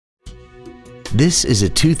This is a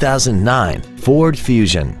 2009 Ford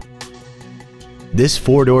Fusion. This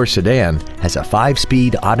four-door sedan has a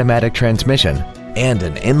 5-speed automatic transmission and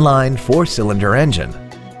an inline 4-cylinder engine.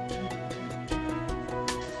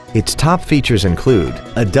 Its top features include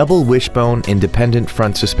a double wishbone independent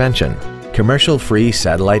front suspension, commercial-free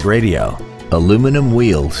satellite radio, aluminum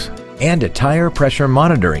wheels, and a tire pressure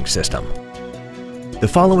monitoring system. The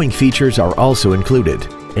following features are also included: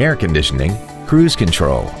 air conditioning, cruise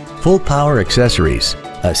control, full power accessories,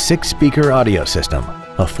 a 6-speaker audio system,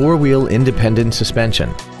 a 4-wheel independent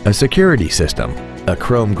suspension, a security system, a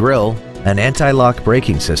chrome grille, an anti-lock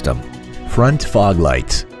braking system, front fog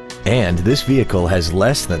lights, and this vehicle has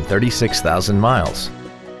less than 36,000 miles.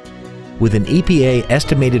 With an EPA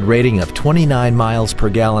estimated rating of 29 miles per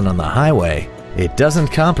gallon on the highway, it doesn't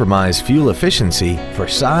compromise fuel efficiency for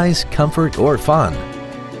size, comfort, or fun.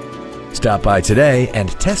 Stop by today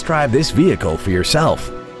and test drive this vehicle for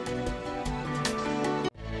yourself.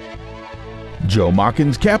 Joe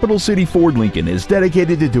Machens Capital City Ford Lincoln is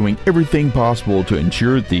dedicated to doing everything possible to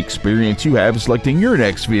ensure the experience you have selecting your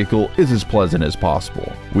next vehicle is as pleasant as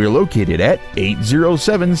possible. We're located at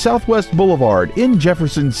 807 Southwest Boulevard in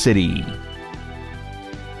Jefferson City.